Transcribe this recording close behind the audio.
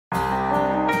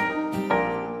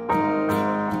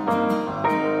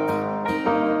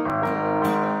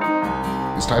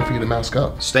time for you to mask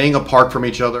up. Staying apart from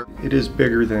each other. It is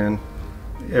bigger than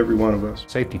every one of us.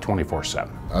 Safety 24/7.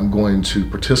 I'm going to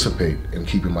participate in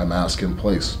keeping my mask in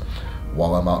place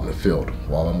while I'm out in the field,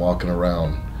 while I'm walking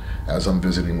around, as I'm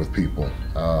visiting with people.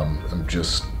 I'm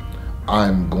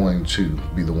going to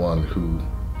be the one who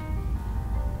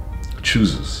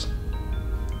chooses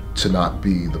to not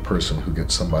be the person who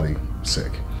gets somebody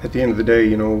sick. At the end of the day,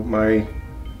 you know, my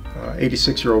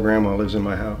 86-year-old grandma lives in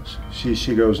my house.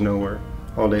 She goes nowhere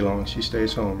all day long. She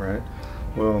stays home, right?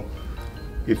 Well,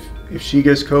 if she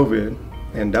gets COVID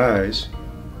and dies,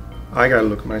 I got to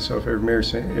look at myself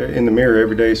in the mirror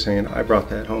every day saying, I brought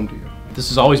that home to you. This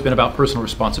has always been about personal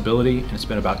responsibility, and it's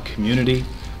been about community,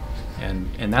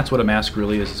 and that's what a mask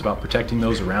really is. It's about protecting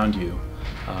those around you,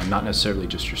 not necessarily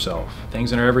just yourself.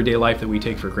 Things in our everyday life that we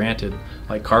take for granted,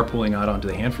 like carpooling out onto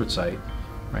the Hanford site,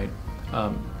 right,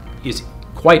 is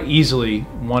quite easily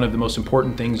one of the most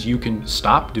important things you can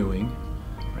stop doing,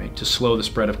 right, to slow the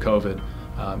spread of COVID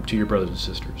to your brothers and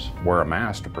sisters. Wear a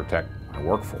mask to protect our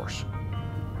workforce.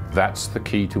 That's the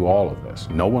key to all of this.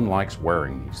 No one likes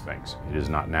wearing these things. It is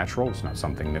not natural, it's not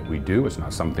something that we do, it's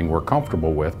not something we're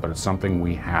comfortable with, but it's something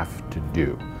we have to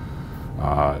do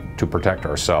to protect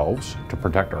ourselves, to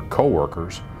protect our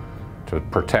coworkers, to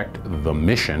protect the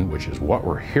mission, which is what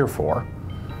we're here for,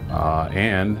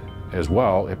 and as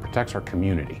well, it protects our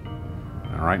community.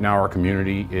 And right now our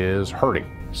community is hurting.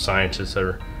 Scientists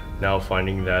are now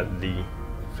finding that the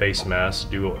face masks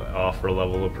do offer a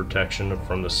level of protection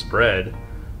from the spread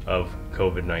of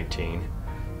COVID-19.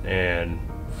 And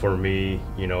for me,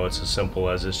 you know, it's as simple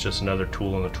as it's just another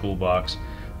tool in the toolbox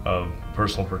of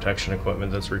personal protection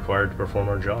equipment that's required to perform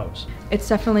our jobs. It's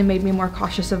definitely made me more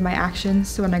cautious of my actions,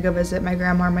 so when I go visit my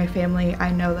grandma or my family,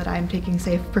 I know that I'm taking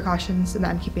safe precautions and that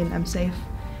I'm keeping them safe.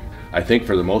 I think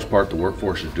for the most part the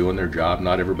workforce is doing their job.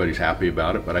 Not everybody's happy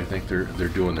about it, but I think they're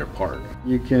doing their part.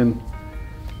 You can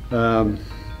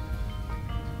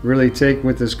really take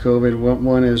with this COVID.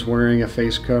 One is wearing a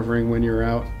face covering when you're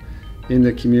out in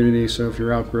the community. So if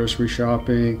you're out grocery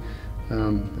shopping,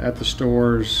 at the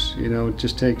stores, you know, it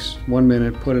just takes 1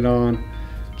 minute, put it on,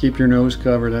 keep your nose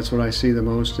covered. That's what I see the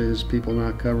most, is people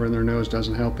not covering their nose.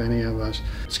 Doesn't help any of us.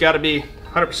 It's got to be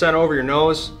 100% over your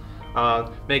nose.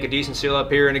 Make a decent seal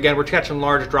up here, and again, we're catching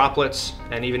large droplets,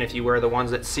 and even if you wear the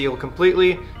ones that seal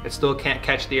completely, it still can't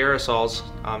catch the aerosols.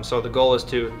 So the goal is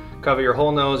to cover your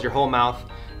whole nose, your whole mouth,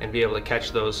 and be able to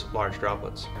catch those large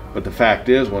droplets. But the fact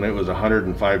is, when it was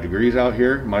 105 degrees out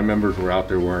here, my members were out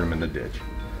there wearing them in the ditch.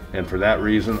 And for that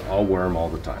reason, I'll wear them all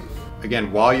the time.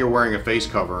 Again, while you're wearing a face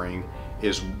covering,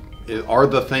 are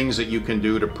the things that you can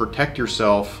do to protect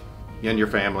yourself and your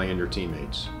family and your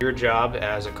teammates. Your job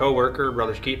as a co-worker,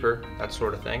 brother's keeper, that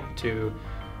sort of thing, to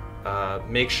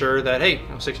make sure that, hey,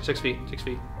 6 feet.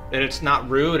 And it's not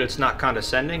rude, it's not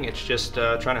condescending, it's just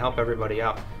trying to help everybody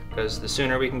out. Because the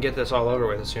sooner we can get this all over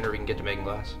with, the sooner we can get to making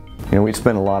glass. You know, we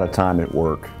spend a lot of time at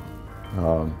work.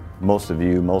 Most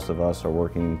of us are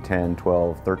working 10,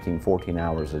 12, 13, 14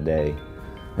 hours a day.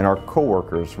 And our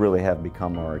coworkers really have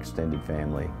become our extended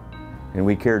family. And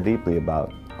we care deeply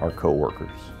about our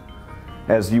coworkers,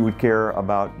 as you would care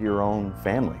about your own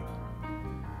family.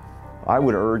 I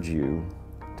would urge you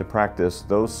to practice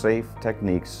those safe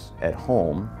techniques at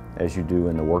home as you do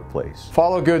in the workplace.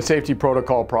 Follow good safety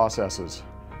protocol processes,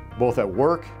 both at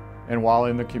work and while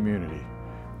in the community.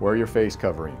 Wear your face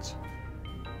coverings,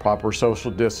 proper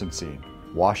social distancing,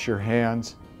 wash your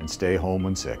hands, and stay home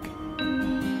when sick.